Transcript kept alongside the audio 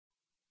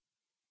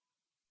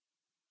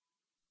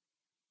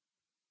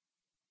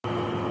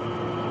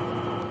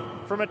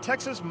From a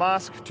Texas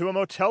mosque to a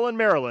motel in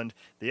Maryland,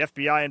 the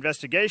FBI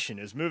investigation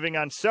is moving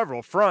on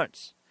several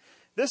fronts.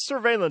 This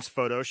surveillance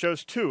photo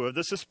shows two of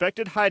the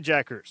suspected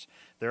hijackers.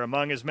 They're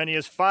among as many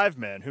as 5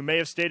 men who may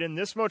have stayed in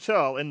this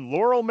motel in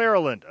Laurel,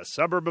 Maryland, a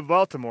suburb of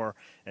Baltimore,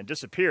 and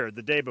disappeared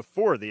the day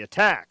before the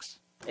attacks.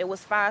 It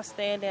was 5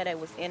 staying there. They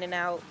was in and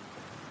out.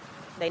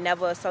 They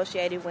never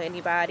associated with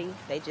anybody.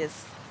 They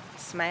just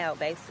smiled,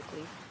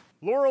 basically.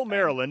 Laurel,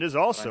 Maryland is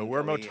also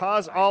where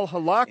Moataz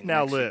Al-Hallak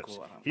now lives.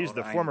 He's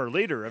the former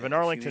leader of an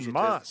Arlington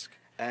mosque.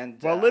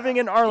 While living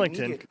in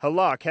Arlington,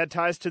 Hallak had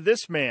ties to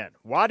this man,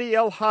 Wadi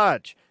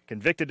El-Hage,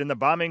 convicted in the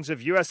bombings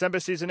of U.S.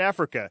 embassies in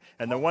Africa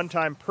and the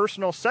one-time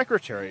personal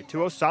secretary to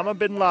Osama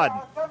bin Laden.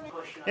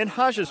 In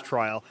Hage's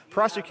trial,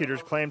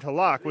 prosecutors claimed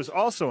Hallak was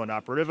also an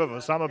operative of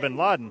Osama bin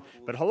Laden,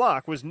 but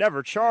Hallak was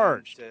never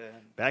charged.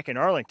 Back in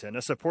Arlington,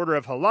 a supporter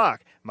of Hallak,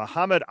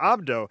 Mohammed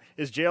Abdo,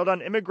 is jailed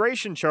on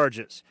immigration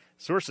charges.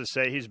 Sources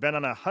say he's been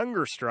on a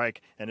hunger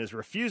strike and is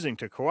refusing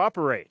to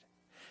cooperate.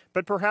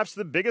 But perhaps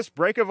the biggest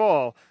break of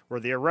all were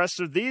the arrests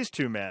of these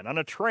 2 men on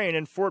a train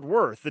in Fort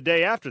Worth the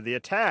day after the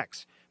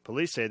attacks.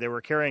 Police say they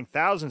were carrying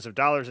thousands of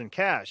dollars in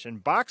cash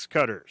and box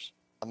cutters.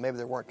 Maybe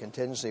there weren't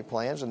contingency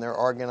plans and they're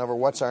arguing over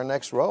what's our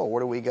next role,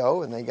 where do we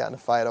go, and they got in a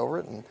fight over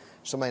it and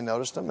somebody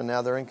noticed them and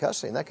now they're in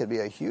custody. And that could be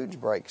a huge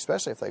break,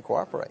 especially if they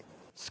cooperate.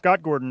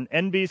 Scott Gordon,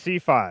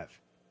 NBC 5.